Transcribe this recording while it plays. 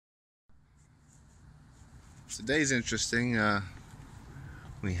Today's interesting.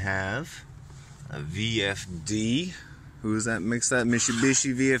 We have a VFD. Who is that? Makes that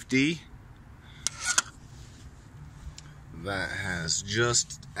Mitsubishi VFD. That has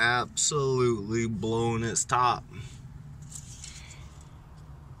just absolutely blown its top.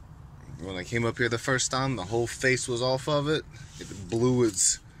 When I came up here the first time, the whole face was off of it. It blew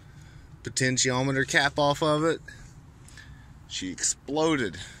its potentiometer cap off of it. She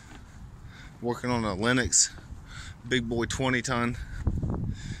exploded. Working on a Lennonx big boy 20-ton.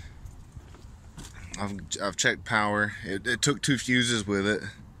 I've checked power. It took 2 fuses with it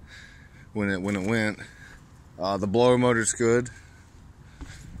when it went. The blower motor's good.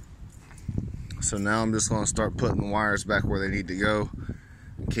 So now I'm just going to start putting the wires back where they need to go,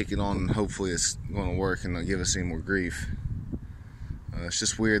 kick it on, and hopefully it's going to work and not give us any more grief. It's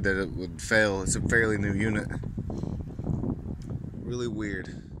just weird that it would fail. It's a fairly new unit. Really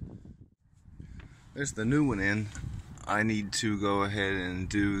weird. There's the new one in. I need to go ahead and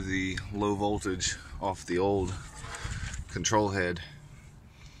do the low voltage off the old control head.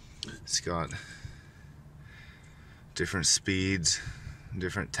 It's got different speeds,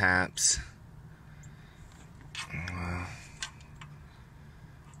 different taps.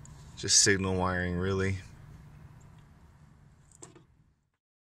 Just signal wiring, really.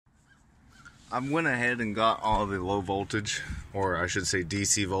 I went ahead and got all the low voltage, or I should say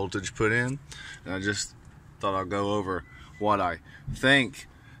DC voltage, put in, and I just thought I'll go over what I think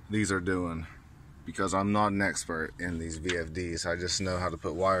these are doing, because I'm not an expert in these VFDs. I just know how to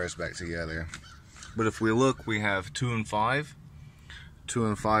put wires back together. But if we look, we have 2 and 5. 2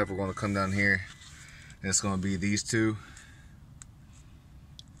 and 5, we're going to come down here, and it's going to be these 2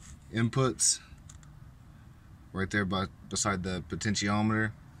 inputs right there beside the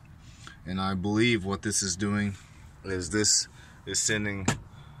potentiometer. And I believe what this is doing is this is sending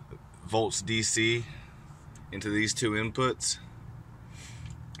volts DC into these 2 inputs,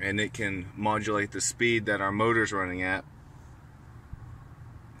 and it can modulate the speed that our motor's running at.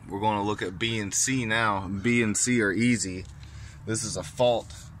 We're going to look at B and C now. B and C are easy. This is a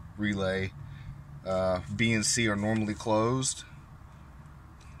fault relay. B and C are normally closed,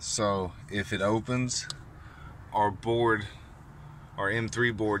 so if it opens, our board, our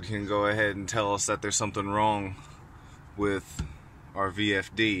M3 board, can go ahead and tell us that there's something wrong with our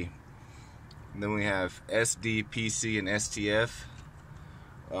VFD. And then we have SD, PC, and STF.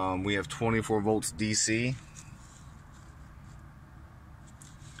 We have 24 volts DC.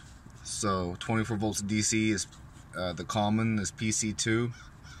 So 24 volts DC is the common is PC2,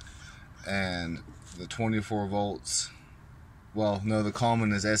 and the 24 volts, well, no, the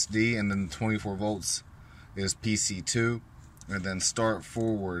common is SD, and then the 24 volts is PC2, and then start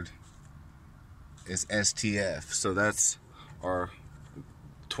forward is STF. So that's our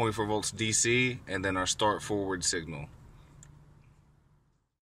 24 volts DC, and then our start forward signal.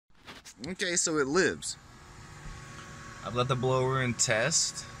 Okay, so it lives. I've let the blower in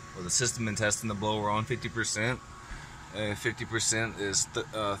test, or the system in test, and the blower on 50%. 50% is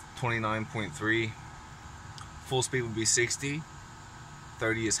 29.3. Full speed would be 60.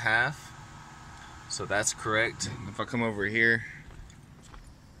 30 is half. So that's correct. If I come over here,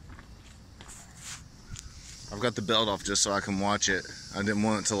 I've got the belt off just so I can watch it. I didn't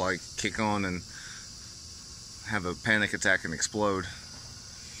want it to like kick on and have a panic attack and explode.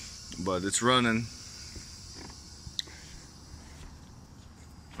 But it's running.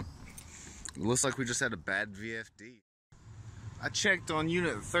 It looks like we just had a bad VFD. I checked on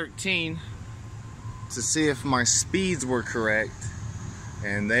unit 13 to see if my speeds were correct,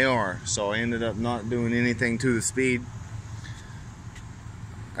 and they are. So I ended up not doing anything to the speed.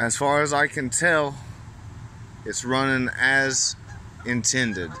 As far as I can tell, it's running as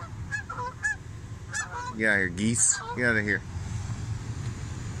intended. Get out of here, geese. Get out of here.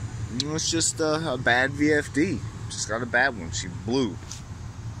 It's just a bad VFD. Just got a bad one. She blew.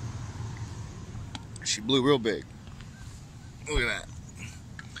 She blew real big. Look at that.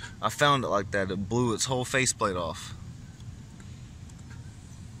 I found it like that. It blew its whole faceplate off.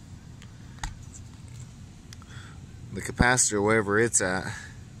 The capacitor, wherever it's at,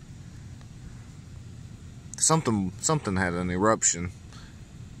 something had an eruption.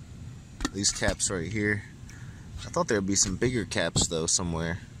 These caps right here. I thought there'd be some bigger caps though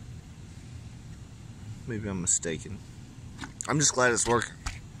somewhere. Maybe I'm mistaken. I'm just glad it's working.